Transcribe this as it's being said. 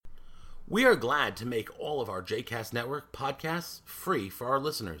We are glad to make all of our JCast Network podcasts free for our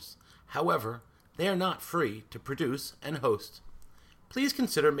listeners. However, they are not free to produce and host. Please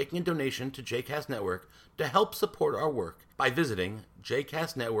consider making a donation to JCast Network to help support our work by visiting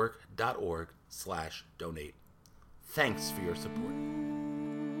jcastnetwork.org/donate. Thanks for your support.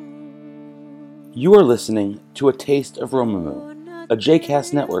 You are listening to A Taste of Romemu, a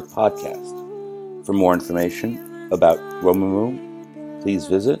JCast Network podcast. For more information about Romemu, please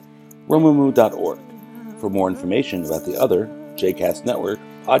visit romemu.org. For more information about the other JCast Network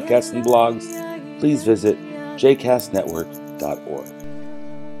podcasts and blogs, please visit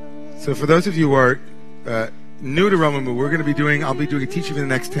jcastnetwork.org. So for those of you who are new to Romemu, I'll be doing a teaching in the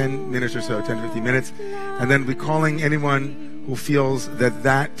next 10 minutes or so, 10 to 15 minutes, and then we'll be calling anyone who feels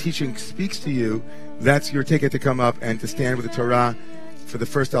that teaching speaks to you. That's your ticket to come up and to stand with the Torah for the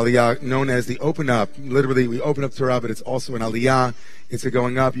first Aliyah, known as the Open Up. Literally, we open up Torah, but it's also an Aliyah. It's a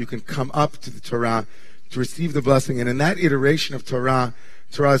going up. You can come up to the Torah to receive the blessing. And in that iteration of Torah,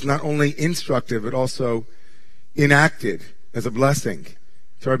 Torah is not only instructive, but also enacted as a blessing.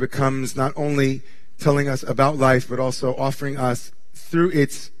 Torah becomes not only telling us about life, but also offering us through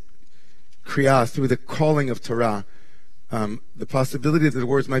its kriyah, through the calling of Torah, the possibility that the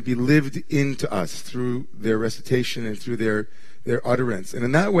words might be lived into us through their recitation and through their utterance. And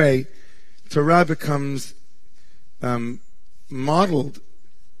in that way, Torah becomes modeled,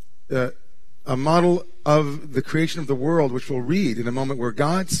 a model of the creation of the world, which we'll read in a moment, where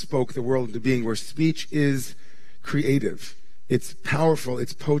God spoke the world into being, where speech is creative. It's powerful,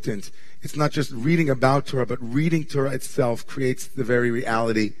 it's potent. It's not just reading about Torah, but reading Torah itself creates the very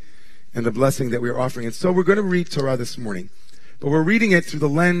reality and the blessing that we are offering. And so we're going to read Torah this morning. But we're reading it through the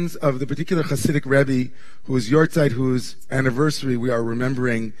lens of the particular Hasidic Rebbe whose Yortzeit, whose anniversary we are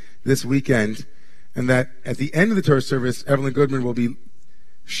remembering this weekend. And that at the end of the Torah service, Evelyn Goodman will be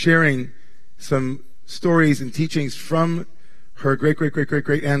sharing some stories and teachings from her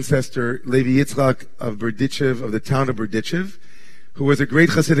great ancestor, Levi Yitzchak of Berdichev, of the town of Berdichev, who was a great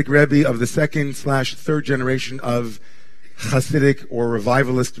Hasidic Rebbe of the second/third generation of Hasidic or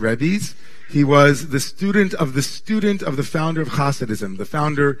revivalist Rebbes. He was the student of the founder of Hasidism, the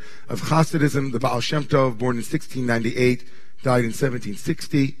founder of Hasidism, the Baal Shem Tov, born in 1698, died in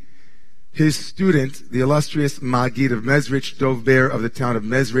 1760. His student, the illustrious Maggid of Mezrich, Dov Ber of the town of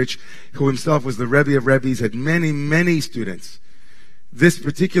Mezrich, who himself was the Rebbe of Rebbes, had many students. This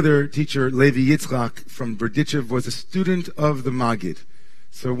particular teacher, Levi Yitzchak from Berdichev, was a student of the Maggid.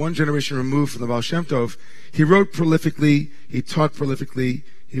 So one generation removed from the Baal Shem Tov. He wrote prolifically, he taught prolifically,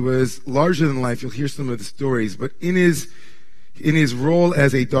 he was larger than life. You'll hear some of the stories, but in his role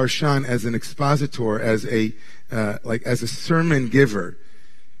as a darshan, as an expositor, as a sermon giver,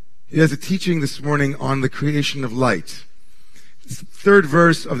 he has a teaching this morning on the creation of light. Third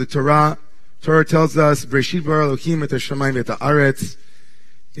verse of the Torah tells us, Breshit bara Elohim et hashamayim et haaretz.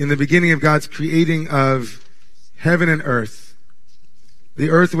 In the beginning of God's creating of heaven and earth, the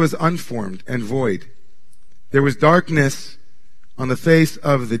earth was unformed and void. There was darkness on the face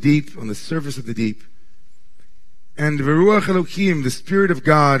of the deep, on the surface of the deep. And Veruach Elohim, the Spirit of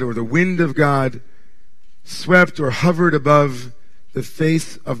God, or the wind of God, swept or hovered above the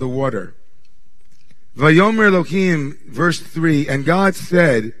face of the water. Vayomer Elohim, verse 3, and God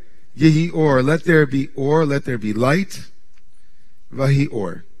said, Yehi or, let there be light. Vahi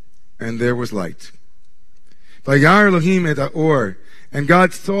or, and there was light. Vayar Elohim et ha'or, and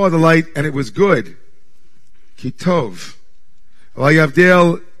God saw the light, and it was good. Ki tov.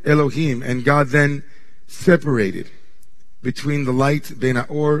 Vayavdel Elohim, and God then separated between the light, ben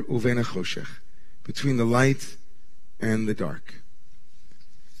ha'or uven ha'choshech, between the light and the dark.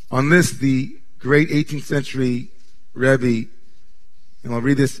 On this, the great 18th century Rebbe, and I'll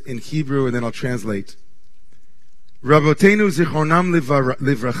read this in Hebrew and then I'll translate. Rabboteinu zichronam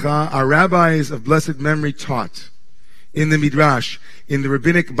livracha, our rabbis of blessed memory taught in the Midrash, in the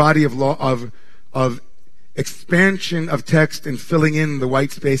rabbinic body of law, of expansion of text and filling in the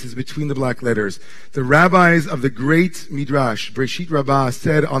white spaces between the black letters. The rabbis of the great Midrash, Breshit Rabbah,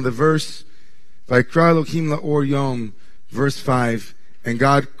 said on the verse, Vayikra Elohim la'or yom, verse 5, and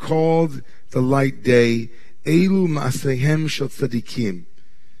God called the light day, Elu ma'asehem shel tzadikim.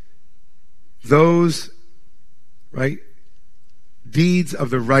 Those, right, deeds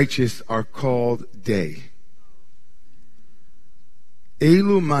of the righteous are called day.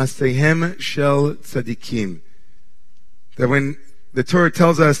 Elu ma'asehem shel tzadikim. That when the Torah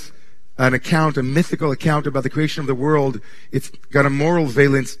tells us an account, a mythical account about the creation of the world, it's got a moral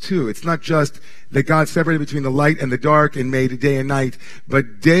valence too. It's not just that God separated between the light and the dark and made day and night,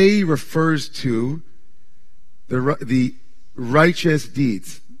 but day refers to the righteous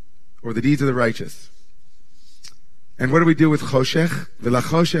deeds or the deeds of the righteous. And what do we do with choshech?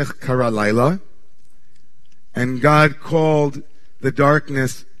 V'lachoshech kara laila. And God called the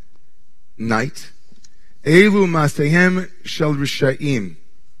darkness night. Elu masehem shel risha'im.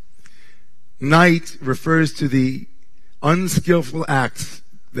 Night refers to the unskillful acts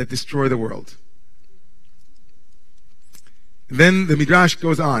that destroy the world. Then the Midrash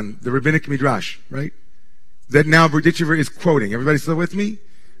goes on, the rabbinic Midrash, right? That now Berdichever is quoting. Everybody still with me?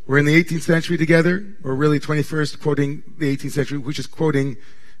 We're in the 18th century together, or really 21st, quoting the 18th century, which is quoting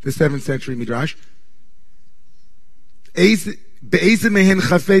the 7th century Midrash.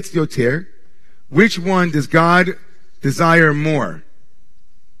 Which one does God desire more?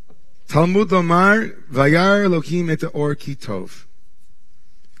 Talmud Lomar, Vayar Elohim et or kitov.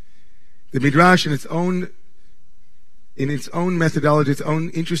 The Midrash, in its own methodology, its own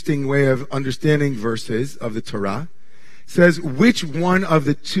interesting way of understanding verses of the Torah, says, which one of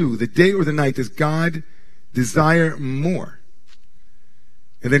the two, the day or the night, does God desire more?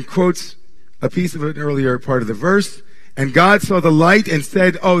 And then quotes a piece of an earlier part of the verse, and God saw the light and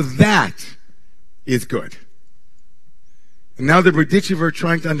said, oh, that is good. And now the Berdichever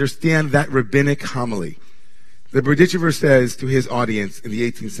trying to understand that rabbinic homily. The Berdichever says to his audience in the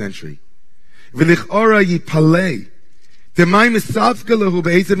 18th century, V'lich'ora yipalei, demai misavka lehu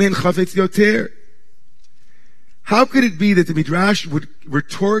be'ezeh min chafetz yoter. How could it be that the Midrash would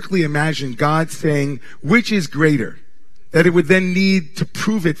rhetorically imagine God saying, which is greater? That it would then need to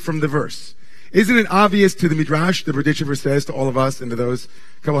prove it from the verse. Isn't it obvious to the Midrash, the Berdichever says to all of us and to those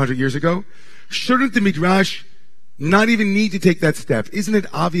a couple hundred years ago? Shouldn't the Midrash not even need to take that step? Isn't it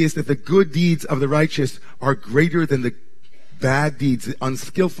obvious that the good deeds of the righteous are greater than the bad deeds, the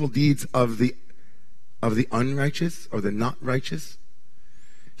unskillful deeds of the unrighteous or the not righteous?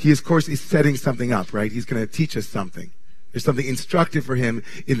 He, of course, is setting something up, right? He's going to teach us something. There's something instructive for him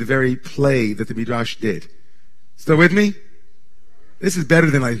in the very play that the Midrash did. Still with me? This is better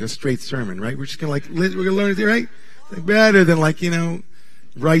than like a straight sermon, right? We're just going to we're going to learn it, right? Like better than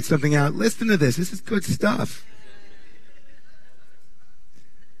write something out. Listen to this. This is good stuff.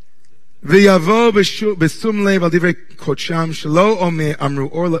 Okay,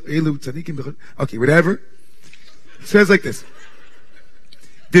 whatever. It says like this.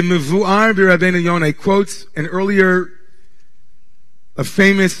 The Mevu'ar b'Rabbeinu Yonah quotes an earlier, a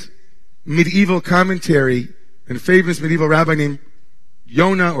famous medieval commentary, and a famous medieval rabbi named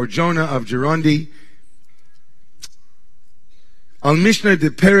Yonah or Jonah of Gerondi. Al Mishnah de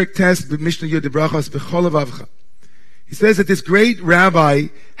Perek Tes b'Mishnah Yud Brachos b'Chol Avavcha. He says that this great rabbi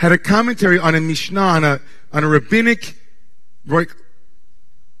had a commentary on a Mishnah, on a rabbinic, Mishnaic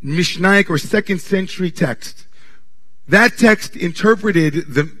or 2nd century text. That text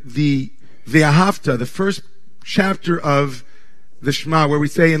interpreted the Ahavta, the first chapter of the Shema, where we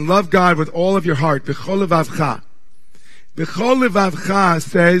say, and love God with all of your heart, b'chol levavcha. B'chol levavcha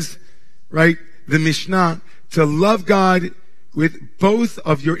says, right, the Mishnah, to love God with both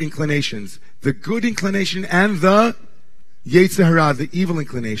of your inclinations, the good inclination and the Yetzer Hara, the evil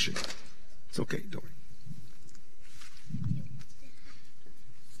inclination. It's okay, don't worry.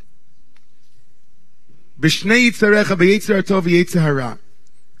 B'shnei yitzarecha b'yetzer tov v'yetzer hara.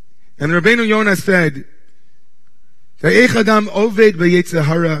 And Rabbeinu Yonah said, Ta'ech adam oved b'yetzer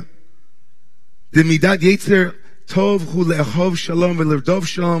hara, d'midat yetzer tov hu le'achov shalom v'lerdov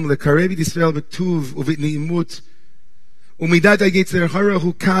shalom le'karev Yisrael b'tuv u'v'ni'imut u'midat yetzer hara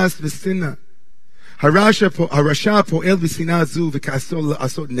hu kas v'sina. Harasha po'el b'sina zu v'kaso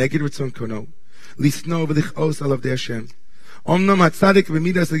la'asot neged ritzon kono lisno v'lich'os alav de Hashem. Omnom hatzadik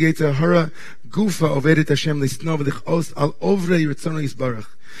b'midas l'yetzer hara gufa ovedet Hashem lisno v'lich'os al ovrei ritzono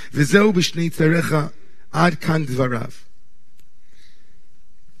yisbarach v'zeu b'shnei tzarecha ad kan dvarav.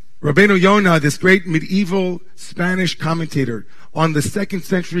 Rabbeinu Yonah, this great medieval Spanish commentator on the 2nd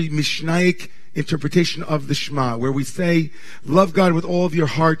century Mishnaic interpretation of the Shema, where we say, love God with all of your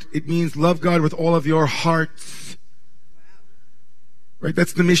heart, it means love God with all of your hearts. Right?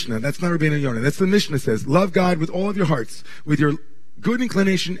 That's the Mishnah. That's not Rabbeinu Yonah. That's the Mishnah says, love God with all of your hearts, with your good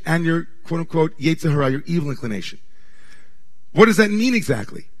inclination and your quote-unquote Yetzer Hara, your evil inclination. What does that mean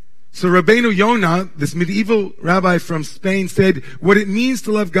exactly? So Rabbeinu Yonah, this medieval rabbi from Spain, said, what it means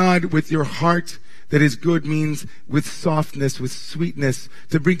to love God with your heart that is good means with softness, with sweetness,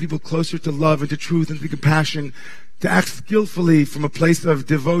 to bring people closer to love and to truth and to compassion, to act skillfully from a place of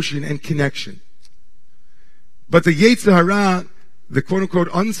devotion and connection. But the Yetzer Hara, the quote-unquote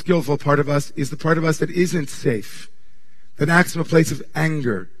unskillful part of us, is the part of us that isn't safe, that acts from a place of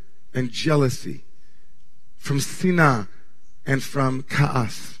anger and jealousy, from sinah and from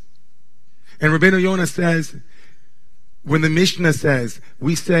ka'as. And Rabbeinu Yonah says, when the Mishnah says,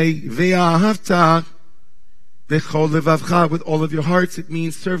 we say, Ve'ahavta b'chol levavcha, with all of your hearts, it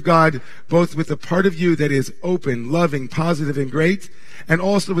means serve God both with the part of you that is open, loving, positive, and great, and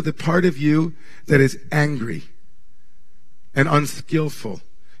also with the part of you that is angry and unskillful.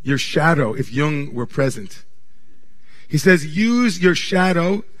 Your shadow, if Jung were present. He says, use your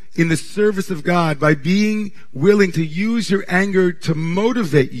shadow in the service of God by being willing to use your anger to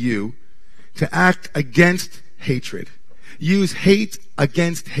motivate you to act against hatred. Use hate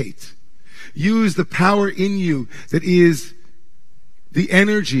against hate. Use the power in you that is the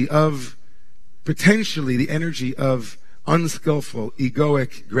energy of, potentially the energy of unskillful,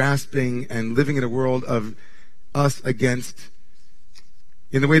 egoic, grasping, and living in a world of us against.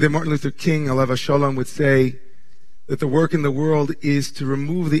 In the way that Martin Luther King, alav shalom, would say that the work in the world is to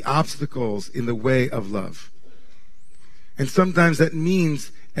remove the obstacles in the way of love. And sometimes that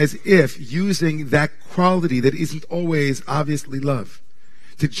means as if using that quality that isn't always obviously love,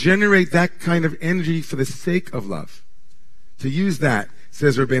 to generate that kind of energy for the sake of love. To use that,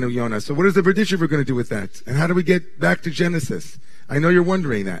 says Rabbeinu Yonah. So what is the Berditchever going to do with that? And how do we get back to Genesis? I know you're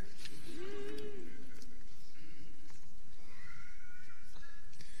wondering that.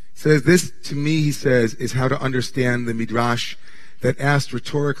 Says this, to me, he says, is how to understand the Midrash that asked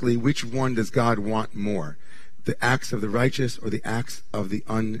rhetorically, which one does God want more? The acts of the righteous or the acts of the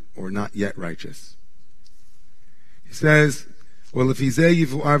or not yet righteous? He says, well, if he's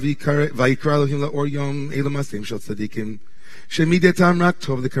yivuar vayikra Elohim la'or yom elu masim shel tzadikim shemidetam rak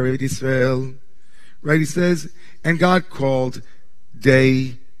tov l'karev Yisrael. Right? He says, and God called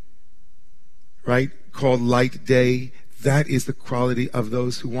day, right? Called light day. That is the quality of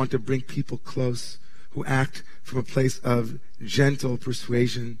those who want to bring people close, who act from a place of gentle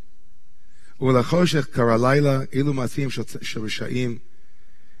persuasion. And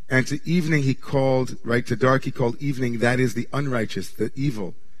to evening he called, right, to dark he called evening, that is the unrighteous, the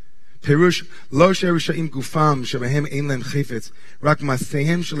evil. Perush, lo she'rishaim gufam, shebahem ein lem chefetz, rak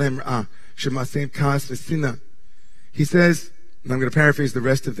masehem shalem ra'ah, shemasehem kas v'sina. He says, and I'm going to paraphrase the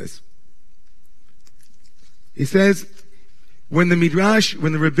rest of this. He says, when the Midrash,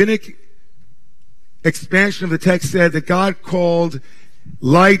 when the rabbinic expansion of the text said that God called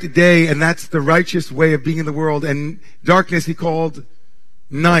light day, and that's the righteous way of being in the world, and darkness he called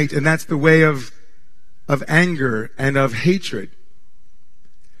night, and that's the way of anger and of hatred.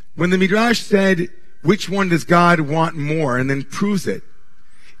 When the Midrash said, which one does God want more, and then proves it,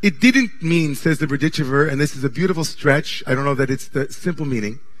 it didn't mean, says the Berditchever, and this is a beautiful stretch, I don't know that it's the simple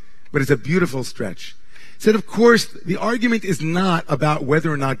meaning, but it's a beautiful stretch. It said, of course, the argument is not about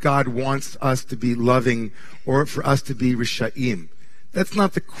whether or not God wants us to be loving or for us to be risha'im. That's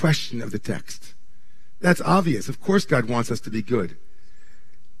not the question of the text. That's obvious. Of course God wants us to be good.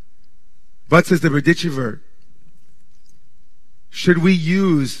 But, says the Berditchever, should we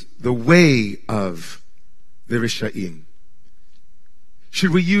use the way of the Risha'im?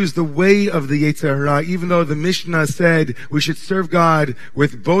 Should we use the way of the Yetzer Hara, even though the Mishnah said we should serve God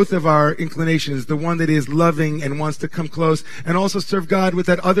with both of our inclinations, the one that is loving and wants to come close, and also serve God with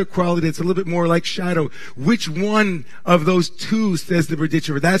that other quality that's a little bit more like shadow? Which one of those two, says the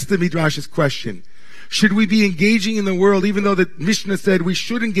Berditchever? That's the Midrash's question. Should we be engaging in the world, even though the Mishnah said we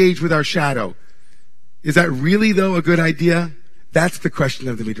should engage with our shadow? Is that really, though, a good idea? That's the question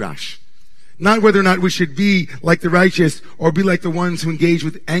of the Midrash. Not whether or not we should be like the righteous or be like the ones who engage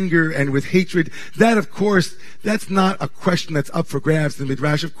with anger and with hatred. That, of course, that's not a question that's up for grabs in the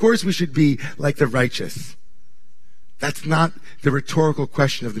Midrash. Of course we should be like the righteous. That's not the rhetorical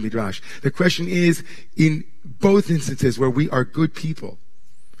question of the Midrash. The question is, in both instances where we are good people,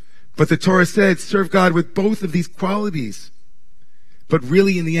 but the Torah said, serve God with both of these qualities. But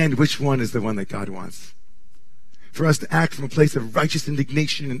really, in the end, which one is the one that God wants? For us to act from a place of righteous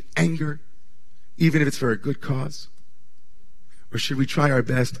indignation and anger, even if it's for a good cause? Or should we try our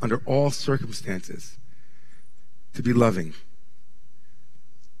best under all circumstances to be loving,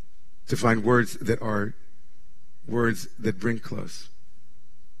 to find words that are words that bring close?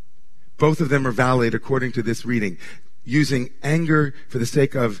 Both of them are valid according to this reading. Using anger for the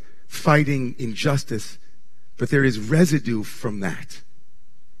sake of fighting injustice, but there is residue from that.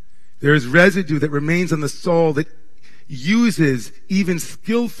 There is residue that remains on the soul that uses, even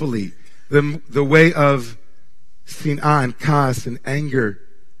skillfully, the way of sin'ah and kas and anger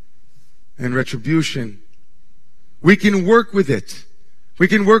and retribution. We can work with it. We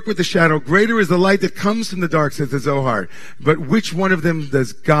can work with the shadow. Greater is the light that comes from the dark, says the Zohar. But which one of them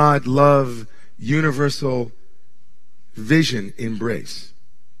does God, love, universal vision embrace?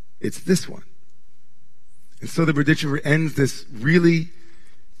 It's this one. And so the Berditchever ends this really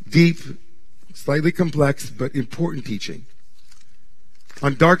deep slightly complex but important teaching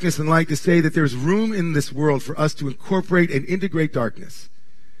on darkness and light to say that there's room in this world for us to incorporate and integrate darkness,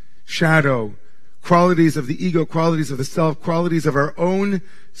 shadow, qualities of the ego, qualities of the self, qualities of our own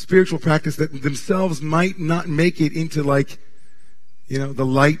spiritual practice that themselves might not make it into the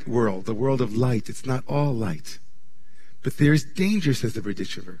light world, the world of light. It's not all light. But there's danger, says the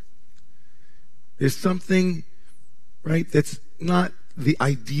Berditchever. There's something, right, that's not the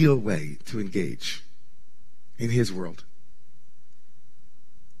ideal way to engage in his world.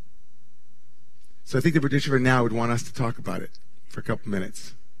 So I think the Berditchever now would want us to talk about it for a couple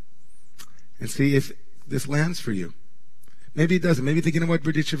minutes and see if this lands for you. Maybe it doesn't. Maybe you think, you know what,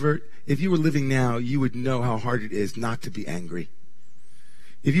 Berditchever, if you were living now, you would know how hard it is not to be angry.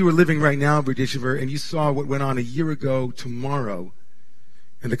 If you were living right now, Berditchever, and you saw what went on a year ago tomorrow,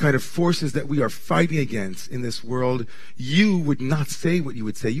 and the kind of forces that we are fighting against in this world, you would not say what you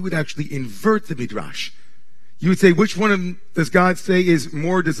would say. You would actually invert the Midrash. You would say, which one of them does God say is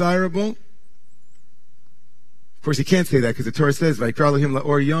more desirable? Of course, you can't say that because the Torah says, Vayikra Elohim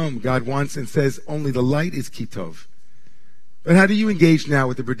la'or yom, God wants and says only the light is kitov. But how do you engage now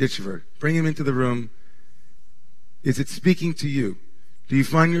with the Berditchever? Bring him into the room. Is it speaking to you? Do you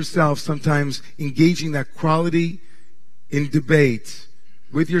find yourself sometimes engaging that quality in debate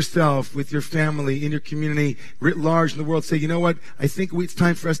with yourself, with your family, in your community, writ large in the world? Say, you know what? I think it's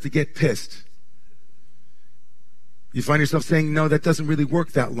time for us to get pissed. You find yourself saying, no, that doesn't really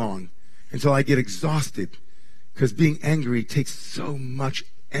work that long until I get exhausted. Because being angry takes so much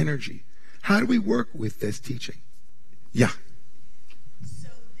energy. How do we work with this teaching? Yeah.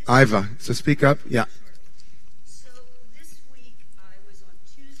 Iva, so speak up. Yeah. So this week, I was on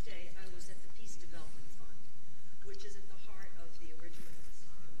Tuesday, I was at the Peace Development Fund, which is at the heart of the original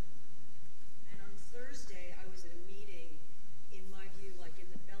disarmament. And on Thursday, I was at a meeting, in my view, like in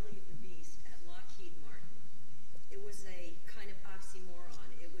the belly of the beast at Lockheed Martin. It was a kind of oxymoron.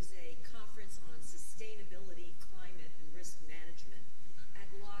 It was a conference on sustainability, climate, and risk management at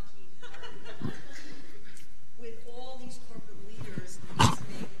Lockheed Martin with all these corporate leaders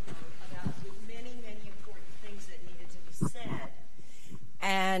listening about many, many important things that needed to be said.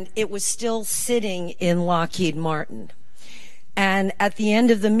 And it was still sitting in Lockheed Martin. And at the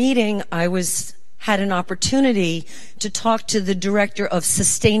end of the meeting, I had an opportunity to talk to the director of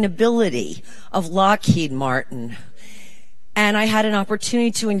sustainability of Lockheed Martin. And I had an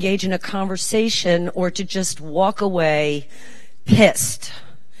opportunity to engage in a conversation or to just walk away pissed,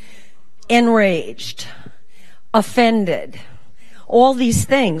 enraged, offended, all these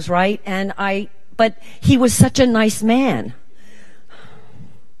things, right? But he was such a nice man.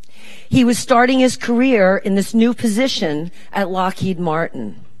 He was starting his career in this new position at Lockheed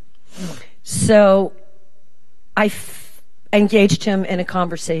Martin. So I engaged him in a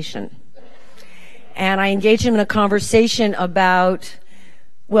conversation. And I engaged him in a conversation about,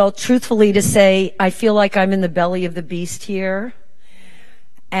 well, truthfully to say, I feel like I'm in the belly of the beast here.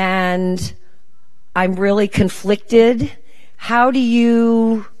 And I'm really conflicted. What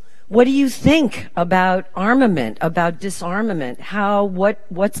do you think about armament, about disarmament?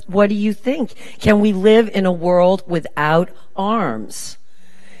 What do you think? Can we live in a world without arms?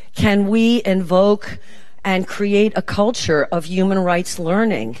 Can we invoke and create a culture of human rights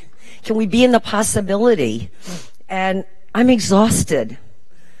learning? Can we be in the possibility? And I'm exhausted,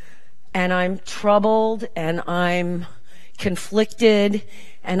 and I'm troubled, and I'm conflicted,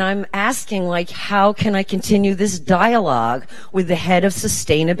 and I'm asking, how can I continue this dialogue with the head of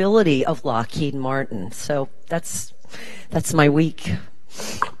sustainability of Lockheed Martin? So that's my week.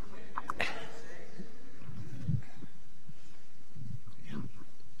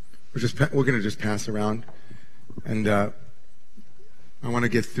 We're going to just pass around, and I want to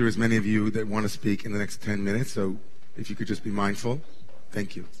get through as many of you that want to speak in the next 10 minutes, so if you could just be mindful.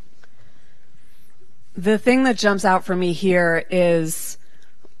 Thank you. The thing that jumps out for me here is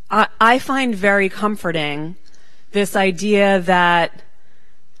I find very comforting this idea that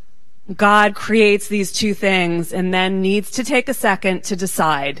God creates these two things and then needs to take a second to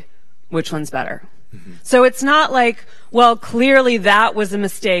decide which one's better. Mm-hmm. So it's not like, well, clearly that was a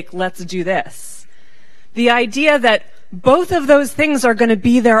mistake, let's do this. The idea that both of those things are going to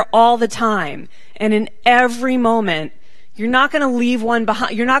be there all the time, and in every moment, you're not going to leave one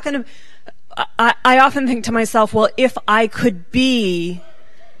behind. You're not going to... I often think to myself, well, if I could be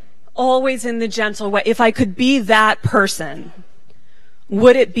always in the gentle way, if I could be that person,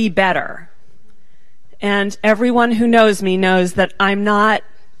 would it be better? And everyone who knows me knows that I'm not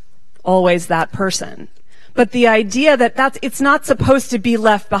always that person. But the idea that it's not supposed to be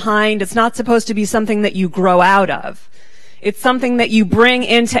left behind, it's not supposed to be something that you grow out of. It's something that you bring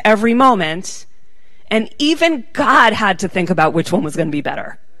into every moment, And even God had to think about which one was going to be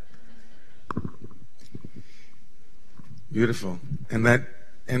better. Beautiful.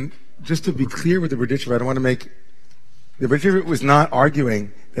 And just to be clear with the Berditchever, I don't want to make, the Berditchever was not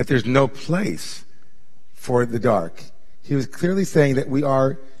arguing that there's no place for the dark. He was clearly saying that we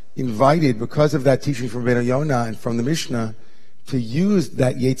are invited, because of that teaching from Rabbeinu Yonah and from the Mishnah, to use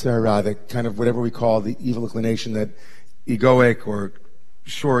that Yetzer Hara, that kind of whatever we call the evil inclination, that egoic or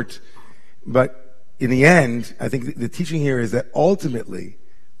short. But in the end, I think the teaching here is that ultimately,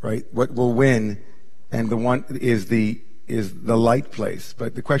 right, what will win, and the one is the light place.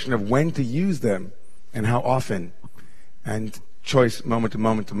 But the question of when to use them and how often, and choice moment to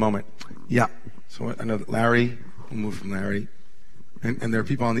moment to moment. Yeah. So I know that Larry, we'll move from Larry. And there are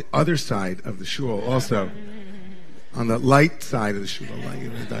people on the other side of the shul also. On the light side of the shul.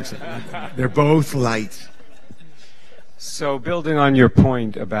 They're both light. So building on your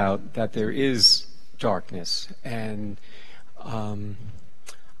point about that there is darkness, and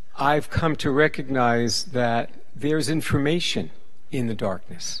I've come to recognize that there's information in the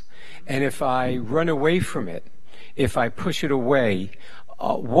darkness. And if I run away from it, if I push it away,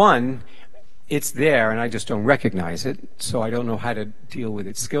 one, it's there and I just don't recognize it, so I don't know how to deal with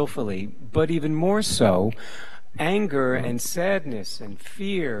it skillfully. But even more so, anger and sadness and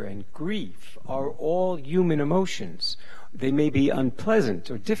fear and grief are all human emotions. They may be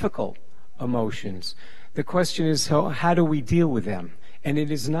unpleasant or difficult emotions. The question is, how do we deal with them? And it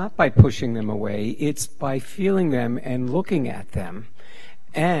is not by pushing them away, it's by feeling them and looking at them.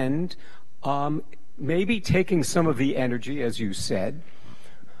 And maybe taking some of the energy, as you said,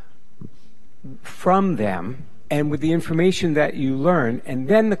 from them, and with the information that you learn. And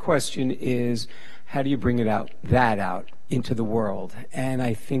then the question is, how do you bring that out into the world? And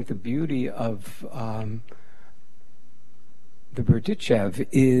I think the beauty of the Berditchev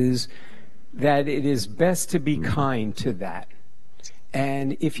is that it is best to be kind to that.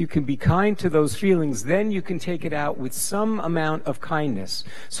 And if you can be kind to those feelings, then you can take it out with some amount of kindness.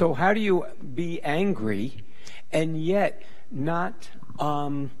 So how do you be angry and yet not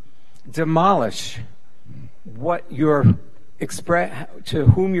demolish what you're to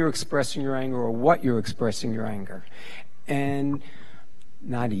whom you're expressing your anger, or what you're expressing your anger? And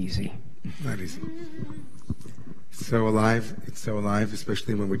not easy. Not easy. It's so alive,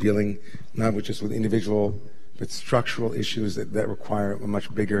 especially when we're dealing not just with individual but structural issues that require a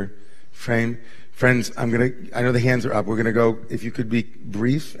much bigger frame. Friends, I know the hands are up. We're gonna go, if you could be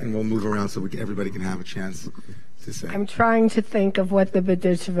brief, and we'll move around so everybody can have a chance to say. I'm trying to think of what the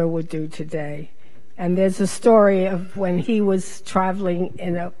Berditchever would do today. And there's a story of when he was traveling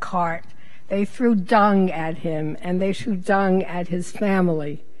in a cart. They threw dung at him, and they threw dung at his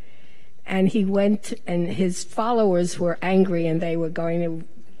family. And he went, and his followers were angry, and they were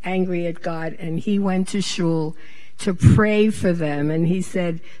angry at God, and he went to shul to pray for them. And he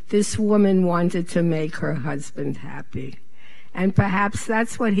said, this woman wanted to make her husband happy. And perhaps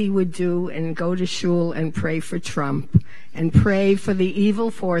that's what he would do, and go to shul and pray for Trump, and pray for the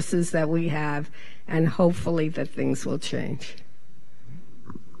evil forces that we have, and hopefully that things will change.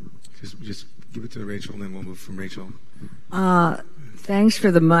 Just give it to Rachel, and then we'll move from Rachel. Thanks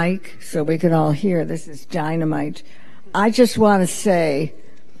for the mic so we can all hear. This is dynamite. I just want to say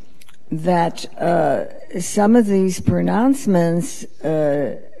that some of these pronouncements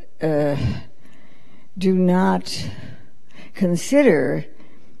do not consider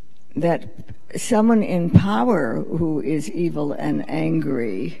that someone in power who is evil and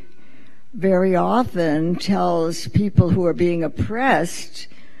angry very often tells people who are being oppressed,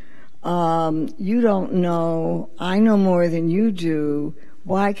 you don't know, I know more than you do,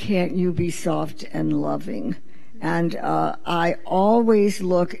 why can't you be soft and loving? And I always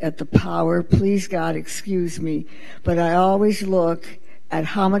look at the power, please God, excuse me, but I always look at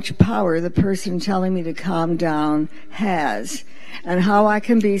how much power the person telling me to calm down has, and how I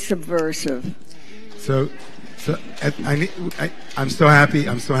can be subversive. So I'm so happy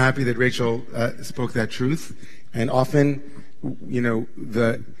that Rachel spoke that truth. And often,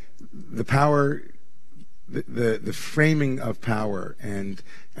 the power, the framing of power and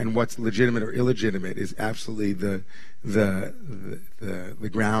what's legitimate or illegitimate is absolutely the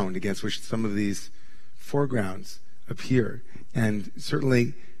ground against which some of these foregrounds appear. And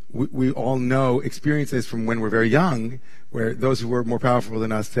certainly we all know experiences from when we're very young where those who were more powerful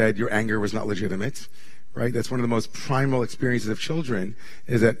than us said your anger was not legitimate, right? That's one of the most primal experiences of children,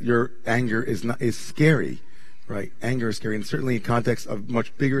 is that your anger is scary, right? Anger is scary, and certainly in context of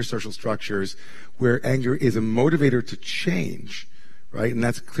much bigger social structures where anger is a motivator to change, right? And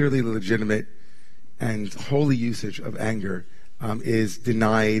that's clearly the legitimate and holy usage of anger is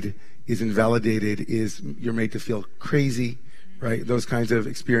denied is invalidated, is you're made to feel crazy, right? Those kinds of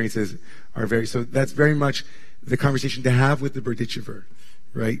experiences are so that's very much the conversation to have with the Berditchever,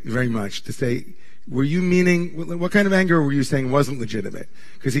 right? Very much to say, were you meaning, what kind of anger were you saying wasn't legitimate?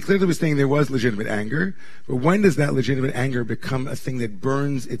 Because he clearly was saying there was legitimate anger, but when does that legitimate anger become a thing that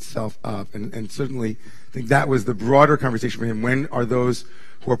burns itself up? And certainly, I think that was the broader conversation for him. When are those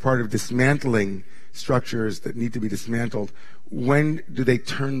who are part of dismantling structures that need to be dismantled, when do they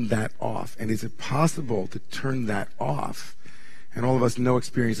turn that off? And is it possible to turn that off? And all of us know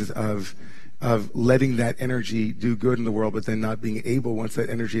experiences of letting that energy do good in the world, but then not being able, once that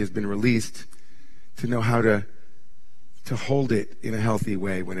energy has been released, to know how to hold it in a healthy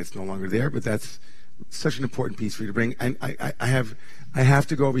way when it's no longer there. But that's such an important piece for you to bring. And I have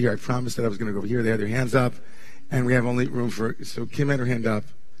to go over here. I promised that I was going to go over here. They had their hands up, and we have only room for, so Kim had her hand up.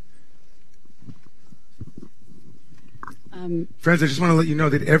 Friends, I just want to let you know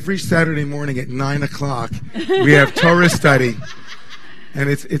that every Saturday morning at 9 o'clock, we have Torah study. And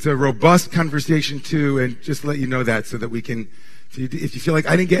it's a robust conversation too, and just to let you know that so that we can, if you feel like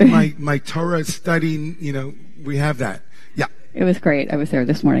I didn't get my Torah study, we have that. Yeah. It was great. I was there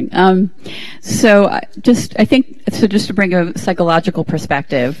this morning. Just to bring a psychological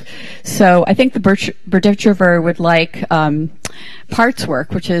perspective. So I think the Berditchever would like parts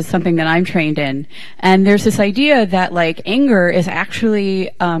work, which is something that I'm trained in. And there's this idea that anger is actually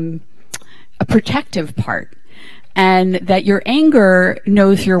a protective part, and that your anger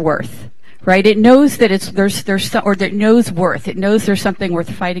knows your worth. Right? It knows that it knows worth. It knows there's something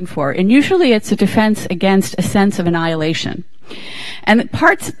worth fighting for. And usually it's a defense against a sense of annihilation. And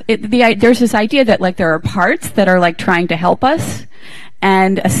there's this idea that there are parts that are trying to help us,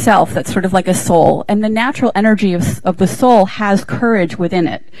 and a self that's sort of like a soul. And the natural energy of the soul has courage within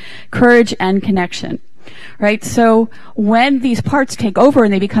it. Courage and connection. Right? So when these parts take over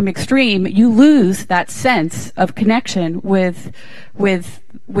and they become extreme, you lose that sense of connection with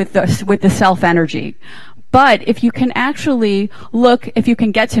the self energy. But if you can actually if you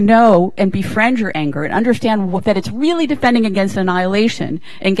can get to know and befriend your anger and understand that it's really defending against annihilation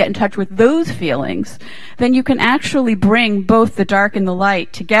and get in touch with those feelings, then you can actually bring both the dark and the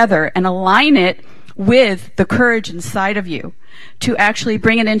light together and align it with the courage inside of you to actually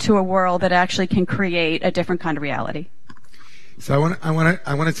bring it into a world that actually can create a different kind of reality. So I want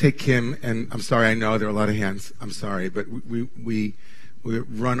to take Kim, and I'm sorry, I know there are a lot of hands. I'm sorry, but we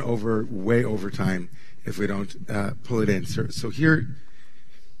run way over time if we don't pull it in. So here,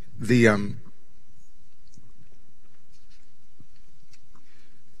 so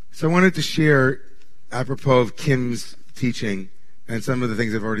I wanted to share, apropos of Kim's teaching and some of the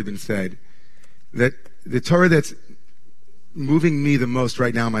things that have already been said, that the Torah that's moving me the most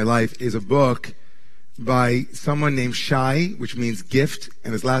right now in my life is a book by someone named Shai, which means gift,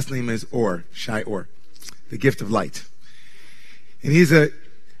 and his last name is Or, Shai Or, the gift of light. And he's a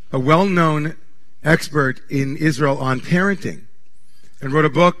well-known expert in Israel on parenting, and wrote a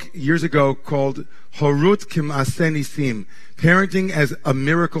book years ago called Horut K'Maaseh Nisim, Parenting as a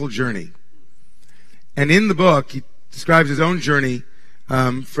Miracle Journey. And in the book, he describes his own journey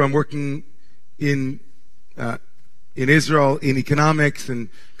from working in Israel in economics and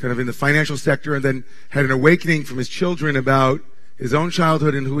kind of in the financial sector, and then had an awakening from his children about his own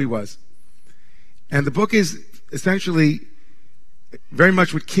childhood and who he was. And the book is essentially very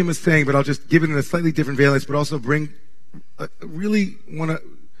much what Kim is saying, but I'll just give it in a slightly different valence, but also really want to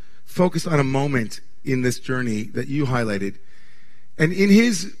focus on a moment in this journey that you highlighted. And in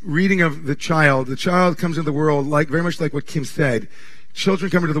his reading of the child comes into the world very much like what Kim said.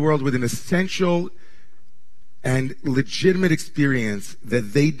 Children come into the world with an essential and legitimate experience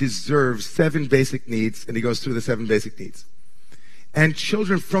that they deserve 7 basic needs, and he goes through the 7 basic needs. And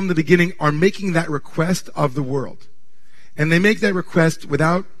children from the beginning are making that request of the world. And they make that request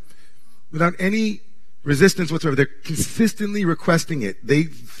without any resistance whatsoever. They're consistently requesting it. They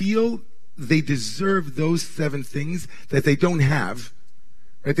feel they deserve those 7 things that they don't have.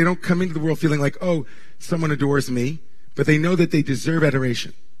 Right? They don't come into the world feeling like, oh, someone adores me, but they know that they deserve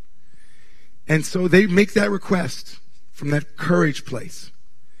adoration. And so they make that request from that courage place.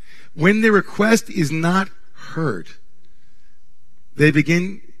 When their request is not heard, they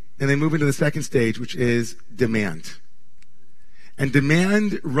begin and they move into the second stage, which is demand. And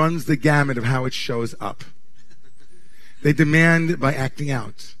demand runs the gamut of how it shows up. They demand by acting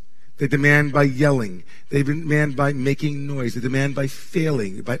out. They demand by yelling. They demand by making noise. They demand by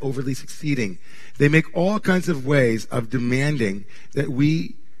failing, by overly succeeding. They make all kinds of ways of demanding that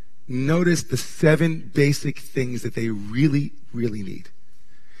we notice the 7 basic things that they really, really need.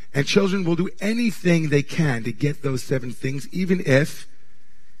 And children will do anything they can to get those 7 things, even if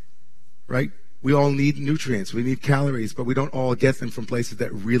right? We all need nutrients. We need calories, but we don't all get them from places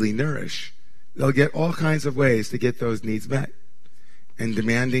that really nourish. They'll get all kinds of ways to get those needs met. And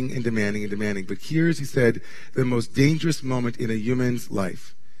demanding and demanding and demanding. But here's, he said, the most dangerous moment in a human's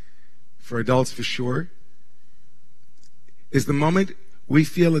life, for adults for sure, is the moment we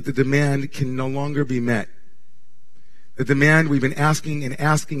feel that the demand can no longer be met. The demand we've been asking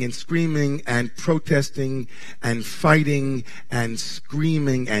and screaming and protesting and fighting and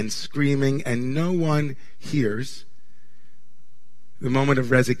screaming, and no one hears. The moment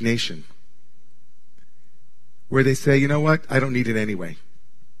of resignation, where they say, you know what, I don't need it anyway.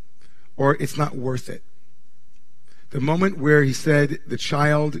 Or it's not worth it. The moment where he said the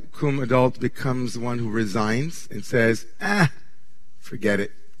child cum adult becomes the one who resigns and says, forget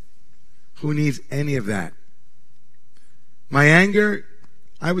it. Who needs any of that? My anger,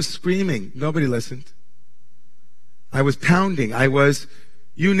 I was screaming. Nobody listened. I was pounding.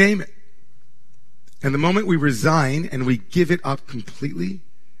 You name it. And the moment we resign and we give it up completely,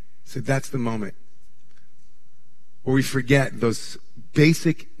 so that's the moment where we forget those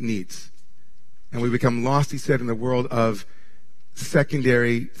basic needs. And we become lost, he said, in the world of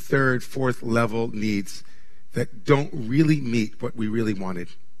secondary, third, fourth level needs that don't really meet what we really wanted.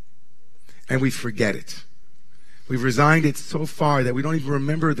 And we forget it. We've resigned it so far that we don't even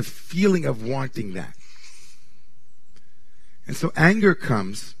remember the feeling of wanting that. And so anger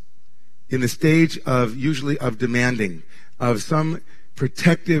comes in the stage of, usually of demanding, of some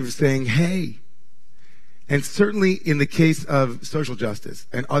protective saying, hey. And certainly in the case of social justice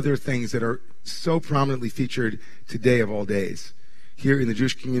and other things that are so prominently featured today of all days, here in the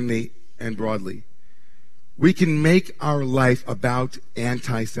Jewish community and broadly, we can make our life about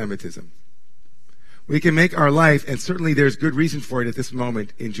anti-Semitism. We can make our life, and certainly there's good reason for it at this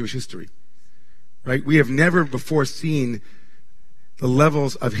moment in Jewish history, right? We have never before seen the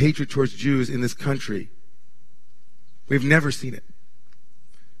levels of hatred towards Jews in this country. We've never seen it.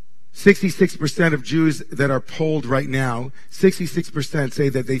 66% of Jews that are polled right now, 66% say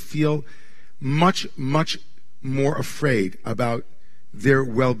that they feel much, much more afraid about their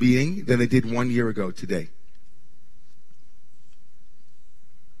well-being than they did 1 year ago today.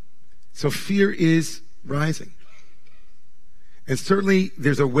 So fear is rising. And certainly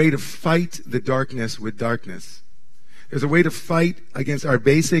there's a way to fight the darkness with darkness. There's a way to fight against our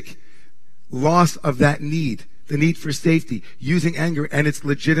basic loss of that need, the need for safety, using anger, and it's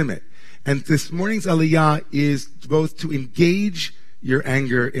legitimate. And this morning's aliyah is both to engage your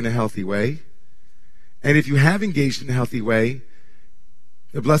anger in a healthy way, and if you have engaged in a healthy way,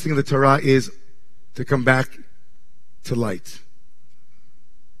 the blessing of the Torah is to come back to light.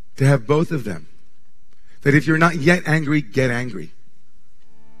 To have both of them. That if you're not yet angry, get angry.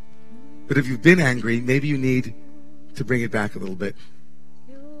 But if you've been angry, maybe you need to bring it back a little bit.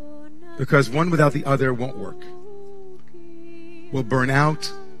 Because one without the other won't work. We'll burn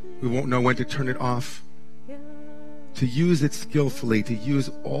out. We won't know when to turn it off. To use it skillfully, to use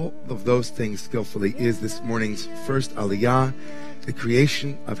all of those things skillfully, is this morning's first aliyah, the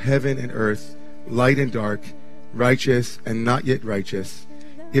creation of heaven and earth, light and dark, righteous and not yet righteous.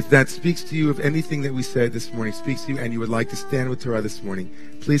 If that speaks to you, if anything that we said this morning speaks to you and you would like to stand with Torah this morning,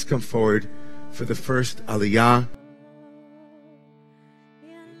 please come forward for the first aliyah.